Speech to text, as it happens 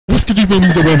you feel me?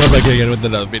 So we're back again with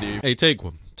another video. Hey, take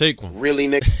one. Take one. Really,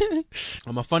 nigga?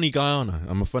 I'm a funny guy, aren't I?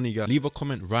 I'm a funny guy. Leave a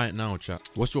comment right now, chat.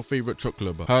 What's your favorite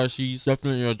chocolate bar? Hershey's.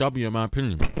 Definitely a W in my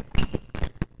opinion.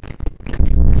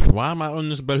 Why am I on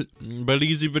this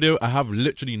Belize video? I have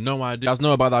literally no idea. You guys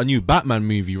know about that new Batman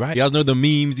movie, right? You guys know the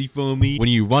memes, you feel me? When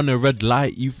you run a red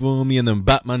light, you feel me? And then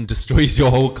Batman destroys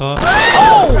your whole car.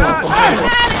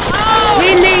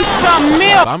 He needs some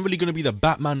milk. I'm really gonna be the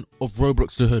Batman of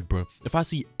Roblox to hood, bro. If I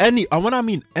see when I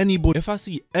mean anybody, if I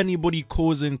see anybody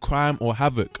causing crime or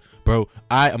havoc, bro,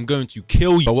 I am going to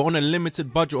kill you. But we're on a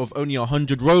limited budget of only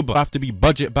 100 Robux. I have to be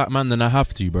budget Batman, then I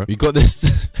have to, bro. We got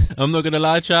this. I'm not gonna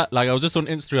lie, chat. Like, I was just on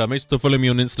Instagram. Make sure to follow me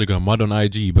on Instagram, MWAD on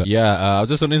IG. But yeah, I was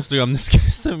just on Instagram. This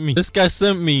guy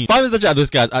sent me. Find the chat. This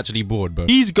guy's actually bored, bro.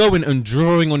 He's going and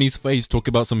drawing on his face,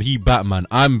 talking about some he Batman.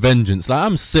 I'm vengeance. Like,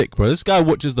 I'm sick, bro. This guy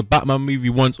watches the Batman movie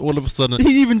once. All of a sudden,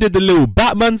 he even did the little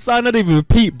Batman sign. I didn't even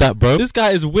peep that, bro. This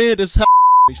guy is weird as hell.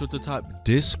 Make sure to type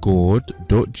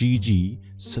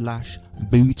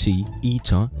discord.gg/booty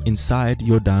eater inside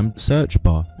your damn search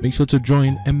bar. Make sure to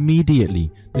join immediately.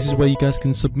 This is where you guys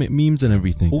can submit memes and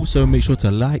everything. Also, make sure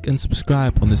to like and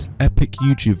subscribe on this epic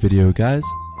YouTube video, guys.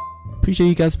 Appreciate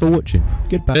you guys for watching.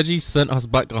 Goodbye. Deji sent us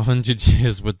back 100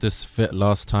 years with this fit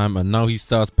last time, and now he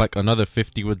sent us back another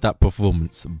 50 with that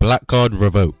performance. Black card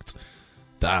revoked.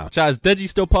 Damn. Chat, is Deji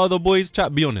still part of the boys?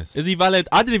 Chat, be honest. Is he valid?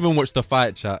 I didn't even watch the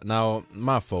fight, chat. Now,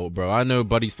 my fault, bro. I know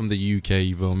Buddy's from the UK,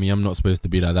 you feel me? I'm not supposed to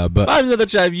be like that. But I was at the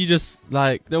chat, you just,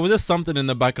 like, there was just something in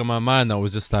the back of my mind that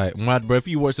was just like, mad, bro. If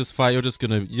you watch this fight, you're just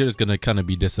gonna kind of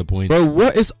be disappointed. Bro,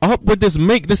 what is up with this?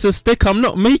 Make this a stick. I'm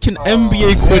not making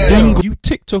NBA Quadingo. You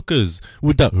TikTokers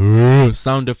with that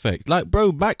sound effect. Like,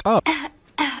 bro, back up.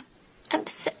 I'm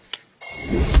sick.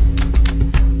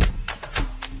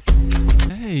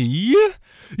 Hey, yeah.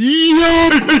 Yeah.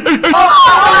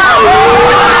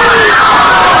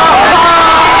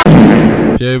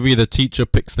 POV, the teacher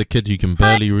picks the kid who can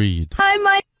barely read. Hi,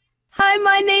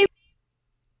 my name.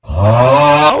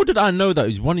 How did I know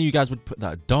that one of you guys would put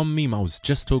that dumb meme I was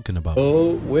just talking about?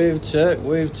 Oh, wave check,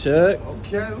 wave check.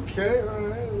 Okay,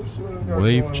 alright.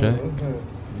 Wave check.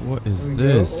 What is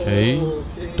this? Okay.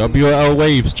 WL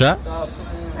waves, chat.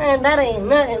 Man, that ain't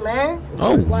nothing, man.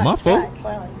 Oh, my fault.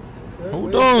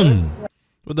 Hold on.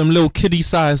 With them little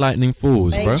kiddie-sized lightning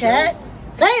falls, bro. Chat.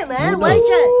 Say it, man. Wait,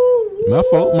 chat. My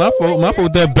fault.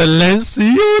 The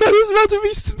Balenciaga that is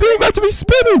about to be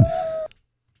spinning.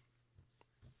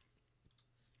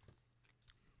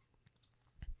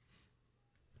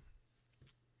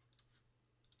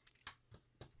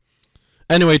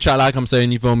 Anyway, chat, like I'm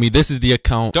saying, you feel me? This is the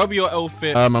account. WL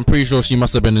Fit. I'm pretty sure she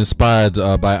must have been inspired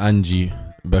by Angie.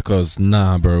 Because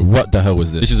nah, bro, what the hell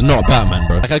was this? This is not Batman,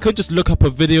 bro. Like, I could just look up a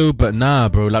video, but nah,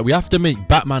 bro. Like, we have to make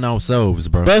Batman ourselves,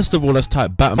 bro. First of all, let's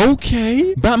type Batman.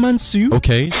 Okay, Batman suit.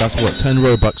 Okay, that's what, 10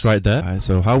 Robux right there. Alright,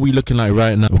 so how are we looking like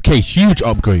right now? Okay, huge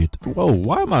upgrade. Whoa,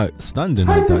 why am I standing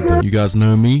like that, though? You guys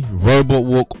know me. Robot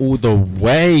walk all the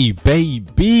way,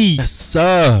 baby. Yes,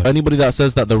 sir. Anybody that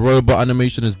says that the robot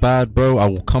animation is bad, bro, I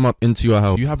will come up into your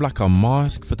house. You have like a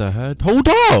mask for the head. Hold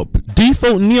up.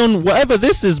 Default neon, whatever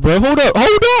this is, bro. Hold up.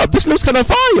 This looks kind of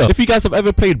fire. If you guys have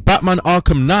ever played Batman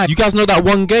Arkham Knight, you guys know that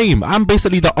one game. I'm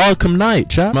basically the Arkham Knight,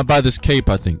 chat. I'm gonna buy this cape,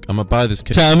 I think. I'm gonna buy this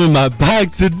cape. Chat, I'm in my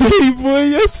bag today, boy.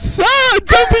 Yes, sir.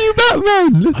 W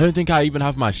Batman. I don't think I even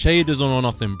have my shaders on or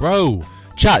nothing, bro.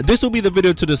 Chat, this will be the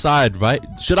video to decide, right?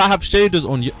 Should I have shaders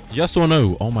on? Yes or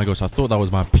no? Oh my gosh, I thought that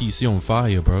was my PC on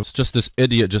fire, bro. It's just this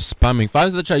idiot just spamming.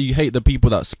 Find the chat, you hate the people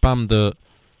that spam the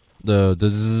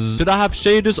should I have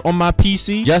shaders on my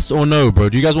PC? Yes or no, bro?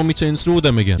 Do you guys want me to install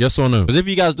them again? Yes or no? Because if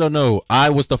you guys don't know, I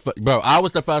was the first.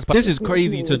 This is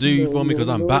crazy to do, you feel me? Because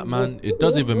I'm Batman. It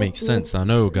doesn't even make sense, I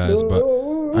know, guys, but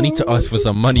I need to ask for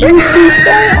some money. Yo,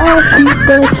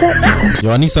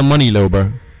 I need some money, little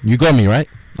bro. You got me, right?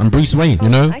 I'm Bruce Wayne, you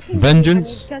know?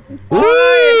 Vengeance.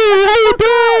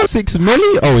 Ooh, 6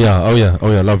 milli? Oh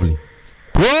yeah, lovely.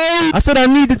 Bro, I said I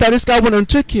needed that. This guy went and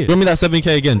took it. Drop me that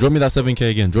 7K again. Drop me that 7K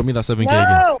again. Drop me that 7K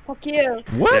again. No, fuck you.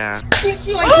 What? Yeah.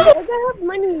 I don't have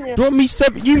money. Drop me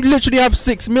 7. You literally have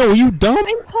 6 mil. Are you dumb?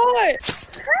 I'm poor.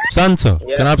 Santa,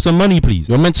 can I have some money, please?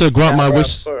 You're meant to grant my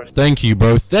wish. Thank you,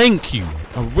 bro. Thank you.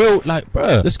 A real, like,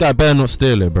 bro. This guy better not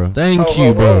steal it, bro. Thank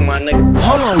you, bro.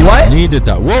 Hold on, what? Needed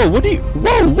that. Whoa, what do you?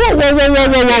 Whoa.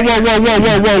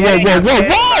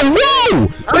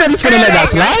 We're just gonna let that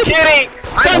slide.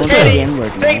 Santa.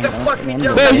 Take the fucking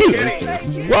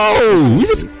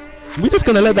We just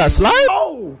gonna let that slide?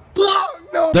 Oh,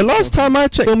 no. The last time I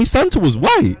checked, me Santa was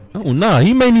white. Oh nah,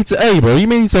 he may need to, bro. He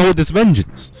may need to hold this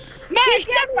vengeance. Man,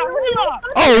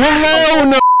 Oh hell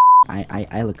no!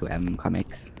 I look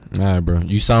comics. Nah, bro.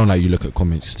 You sound like you look at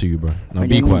comics too, bro. Now What do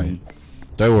be you quiet. mean?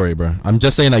 Don't worry, bro. I'm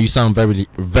just saying that you sound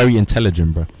very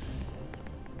intelligent, bro.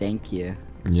 Thank you.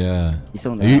 Yeah. You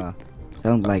sound, You-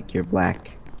 sound like you're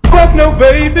black. Fuck no,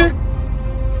 baby.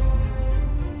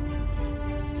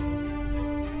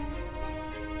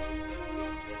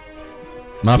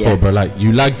 My fault, bro. Like,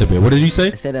 you lagged a bit. What did you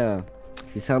say? I said,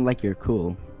 you sound like you're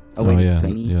cool. Oh, wait, yeah. it's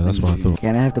 20? Yeah, that's what I thought.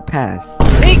 Can I have the pass?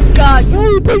 Thank God.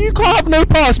 No, bro, you can't have no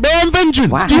pass, bro. I'm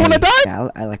vengeance. Why? Do you want to die? Yeah,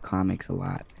 I like comics a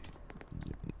lot.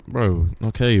 Bro,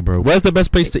 okay, bro. Where's the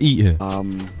best place to eat here?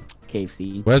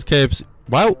 KFC. Where's KFC?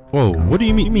 Wow. Whoa, what do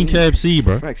you mean? You mean KFC,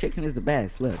 bro? Bro, chicken is the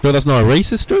best. Look. Bro, that's not a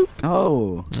racist joke?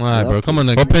 Oh. Alright, bro. Come on,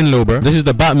 then. Hop in, little bro. This is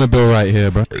the Batmobile right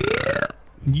here, bro.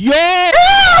 Yeah!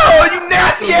 You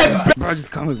nasty ass. Bro,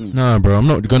 just come with me. Nah, bro. I'm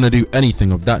not gonna do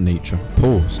anything of that nature.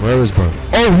 Pause. Where is bro?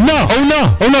 Oh no! Oh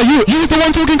no! Oh no! You're the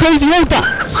one talking crazy. Hold that!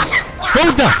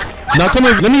 Hold that! Now come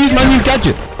over. Let me use my new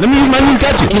gadget. Let me use my new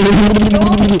gadget.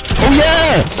 Oh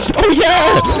yeah! Oh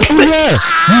yeah! Oh yeah!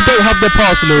 You don't have the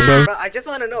pass, little bro. Bro, I just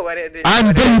want to know what it is.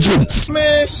 I'm vengeance.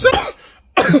 Man,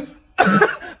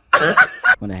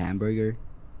 Want a hamburger?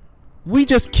 We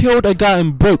just killed a guy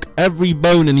and broke every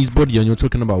bone in his body, and you're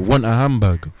talking about want a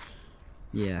hamburger.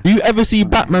 Yeah. Do you ever see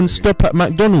Batman stop at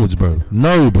McDonald's, bro?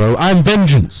 No, bro. I'm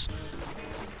vengeance.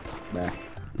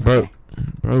 Bro,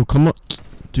 come on.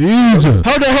 Dude.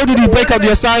 How the hell did you break out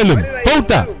the asylum? Hold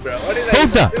that. Hold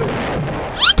that.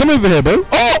 Come over here, bro.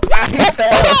 Oh!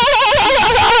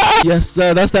 Yes,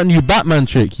 sir. That's that new Batman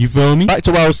trick. You feel me? Back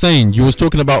to what I was saying. You was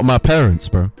talking about my parents,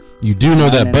 bro. You do know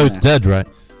they're both dead, right?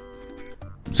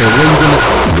 So what are you gonna...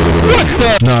 What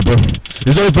the... Nah, bro.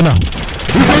 It's over now.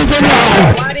 It's over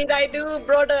now. What did I do,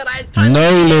 brother? I tried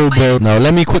No, little bro. Now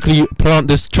let me quickly plant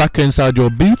this tracker inside your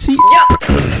booty.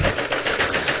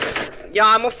 Yeah,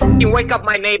 I'm gonna fucking wake up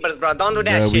my neighbors, bro. Don't do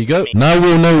that There shit. we go. to me. Now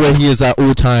we'll know where he is at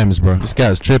all times, bro. This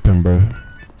guy's tripping, bro.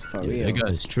 That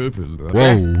guy's tripping, bro.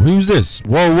 Whoa, who's this?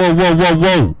 Whoa, whoa, whoa, whoa,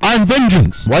 whoa. I'm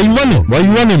vengeance. Why you running? Why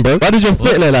you running, bro? Why does your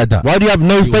fit look like that? Why do you have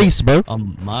no face, bro?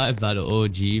 My bad,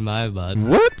 OG, my bad.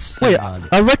 What? Wait,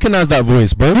 I recognize that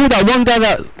voice, bro. You're that one guy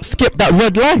that skipped that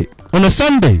red light on a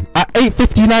Sunday at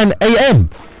 8:59 a.m.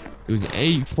 It was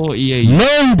 8:48.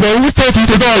 No, bro, it's time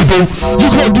to die, bro. You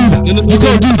can't do that. You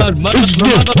can't do that.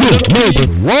 No,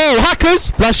 bro. Whoa, hackers,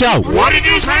 flash out. What did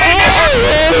you say?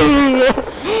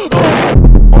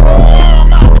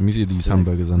 Let me see if these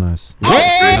hamburgers are nice.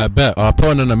 I bet. I put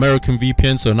on an American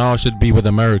VPN, so now I should be with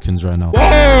Americans right now.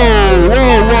 Whoa,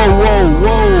 whoa, whoa, whoa,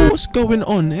 whoa. What's going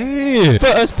on here?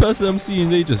 First person I'm seeing,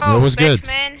 they just... Yo, what's good?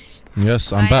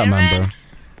 Yes, I'm Batman,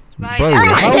 bro. Bro,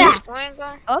 how...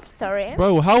 Oh, sorry.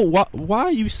 Bro, why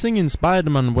are you singing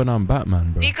Spider-Man when I'm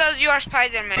Batman, bro? Because you are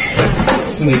Spider-Man.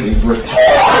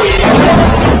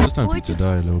 It's time for you to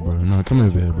die, little bro. No, come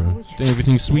over here, bro. Think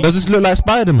everything's sweet? Does this look like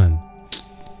Spider-Man?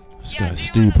 This guy's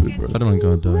stupid, bro. Spider-Man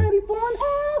gonna die.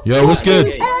 Yo, what's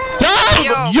good?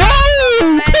 Damn! Yo!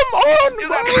 Come on,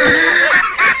 bro!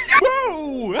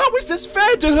 Bro! How is this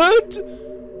fair to hood?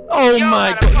 Oh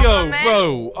my god. Yo,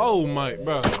 bro. Oh my,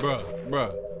 bro.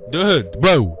 The hood,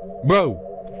 bro.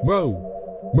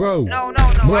 No,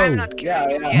 I'm not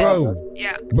kidding you. Bro.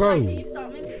 Yeah. Bro.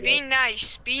 Be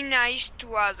nice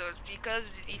to others because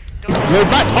it don't. Yo,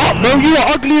 back up, bro. You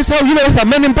are ugly as hell. You look like a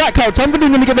Men in Black couch. I'm really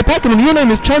gonna get the packing on. Your name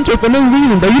is Chancho for no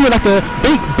reason, bro. You look like a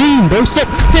baked bean, bro. Stop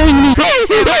hitting me.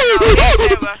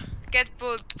 Get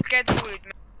bullied,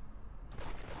 man.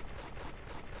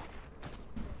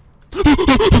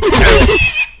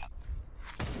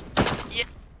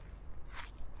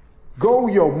 Go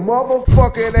your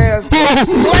motherfucking ass.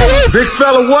 Big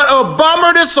fella, what a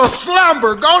bummer. This a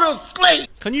slumber. Go to sleep.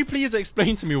 Can you please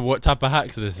explain to me what type of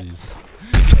hacks this is?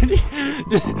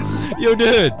 Yo,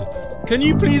 dude. Can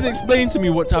you please explain to me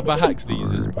what type of hacks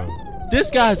these is, bro? This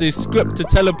guy has a script to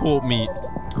teleport me,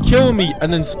 kill me,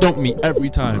 and then stomp me every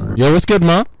time, bro. Yo, what's good,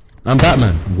 man? I'm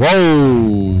Batman.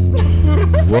 Whoa.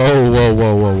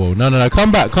 Whoa. No.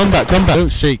 Come back.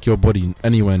 Don't shake your body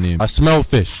anywhere near me. I smell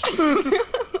fish.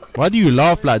 Why do you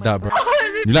laugh like that, bro?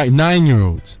 You like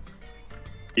 9-year-olds?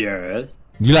 Yes.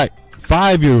 You like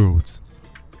 5-year-olds?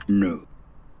 No.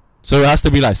 So it has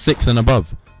to be like 6 and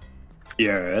above?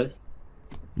 Yes.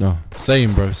 No,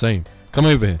 same, bro, same. Come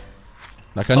over here.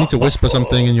 Like, I need to whisper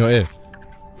something in your ear.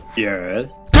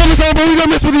 Yes. Come inside, bro. You don't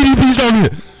mess with EDPs down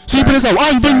here. Sleeping this out.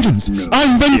 I'm vengeance.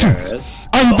 I'm vengeance.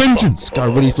 I'm vengeance. Guy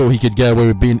really thought he could get away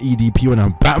with being EDP when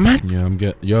I'm Batman. Yeah, I'm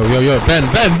get. Yo, Ben.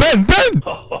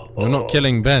 You're not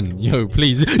killing Ben. Yo,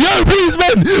 please. Yo, please,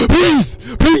 Ben. Please.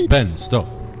 Ben, stop.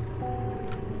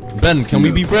 Ben, can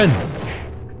we be friends?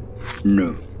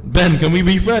 No. Ben, can we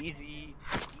be friends?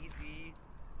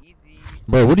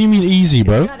 Bro, what do you mean easy,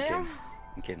 bro?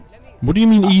 What do you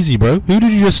mean easy, bro? Who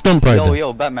did you just stomp right there?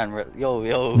 Yo, Batman, yo.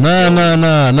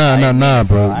 Nah,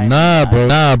 bro. Nah,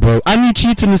 bro. And you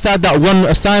cheated inside that one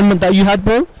assignment that you had,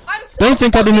 bro. Don't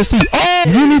think I didn't see. Oh,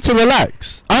 you need to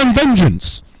relax. I'm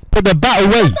vengeance. Put the bat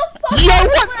away. Yo,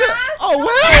 what the? Oh,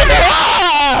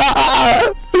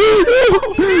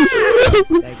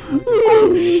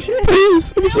 wait.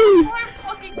 Please, I'm sorry.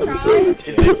 I'm sorry.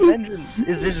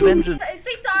 Is this vengeance?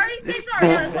 Say sorry. That's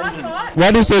my fault.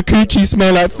 Why does her coochie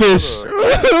smell like fish?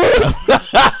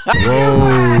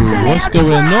 Whoa, what's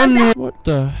going on here? What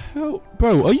the hell?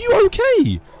 Bro, are you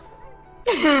okay?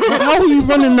 Like, how are you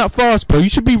running that fast, bro? You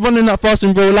should be running that fast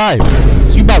in real life.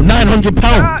 So you about 900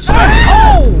 pounds.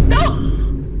 Oh! No!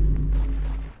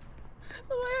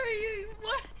 Where are you?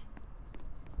 What?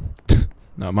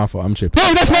 No, my fault. I'm tripping.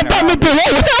 Bro, that's my Batman, bro.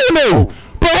 Oh, hell no!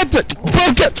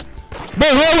 Bro,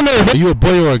 hell no! Are you a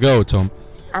boy or a girl, Tom?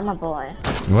 I'm a boy.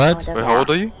 What? Wait, how old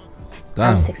are you?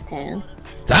 Damn. I'm 16.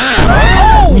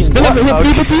 Damn! You still haven't hit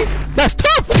puberty? That's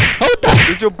tough! Hold that!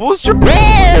 Is your balls tripping?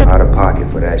 Out of pocket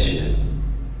for that shit.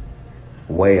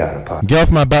 Way out of pocket. Get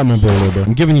off my Batman, bro.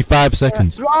 I'm giving you 5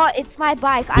 seconds. Bro, it's my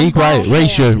bike. Be quiet.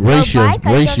 Ratio.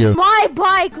 My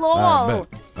bike, lol.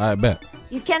 Alright, bet.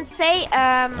 You can say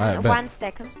bet. 1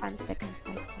 second.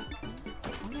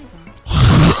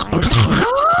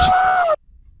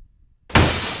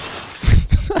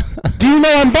 Do you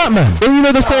know I'm Batman? Don't you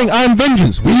know they're saying I'm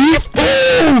vengeance? Weave?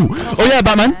 Oh yeah,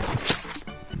 Batman.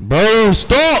 Bro,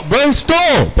 stop! Bro,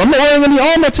 stop! I'm not wearing any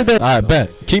armor today. Alright,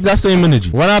 bet. Keep that same energy.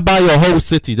 When I buy your whole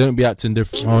city, don't be acting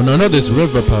different. Oh no, not this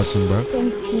river person, bro.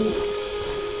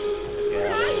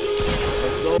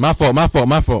 My fault.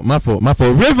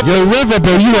 River! Yo, River,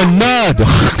 bro, you a nerd!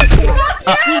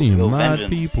 You mad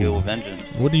people.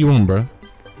 What do you want, bro?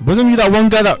 Wasn't you that one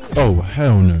guy that... Oh,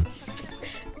 hell no.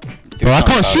 Bro, I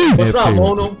can't shoot! What's up,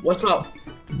 Mono? What's up?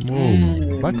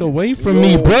 Whoa, back away from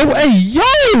me, bro. Hey, yo!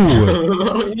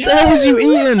 What the hell was you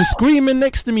eating? Screaming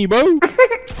next to me, bro.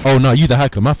 Oh, no, you the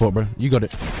hacker. My fault, bro. You got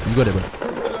it, bro.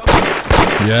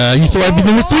 Yeah, you thought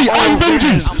everything was sweet. I'm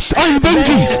vengeance.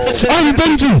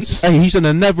 Hey, he should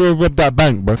have never robbed that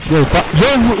bank, bro. Yo,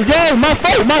 my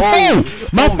fault.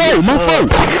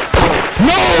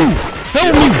 No!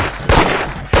 Help me!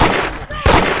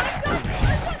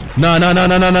 No.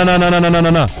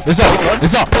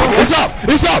 It's up.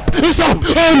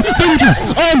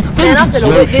 I'm vengeance.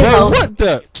 Yo, what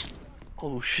the?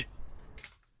 Oh shit.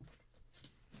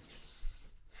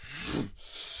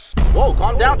 Whoa,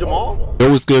 calm down, Jamal. It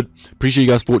was good. Appreciate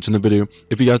you guys for watching the video.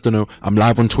 If you guys don't know, I'm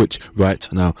live on Twitch right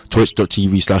now.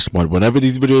 Twitch.tv/MWAD. Whenever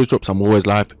these videos drops, I'm always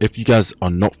live. If you guys are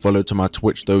not followed to my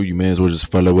Twitch though, you may as well just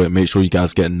follow it. Make sure you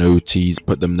guys get noties.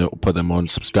 Put them on.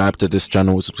 Subscribe to this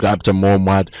channel. Subscribe to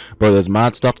MWAD. Bro, there's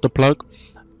mad stuff to plug.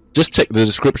 Just check the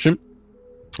description.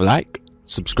 Like,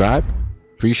 subscribe.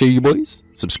 Appreciate you boys.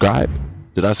 Subscribe.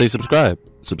 Did I say subscribe?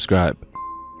 Subscribe.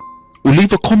 Or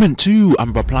leave a comment too.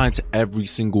 I'm replying to every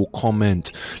single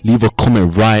comment. Leave a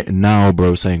comment right now,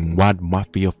 bro, saying WAD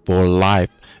Mafia for life.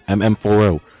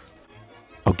 MM4L.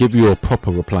 I'll give you a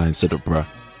proper reply instead of bruh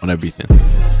on everything.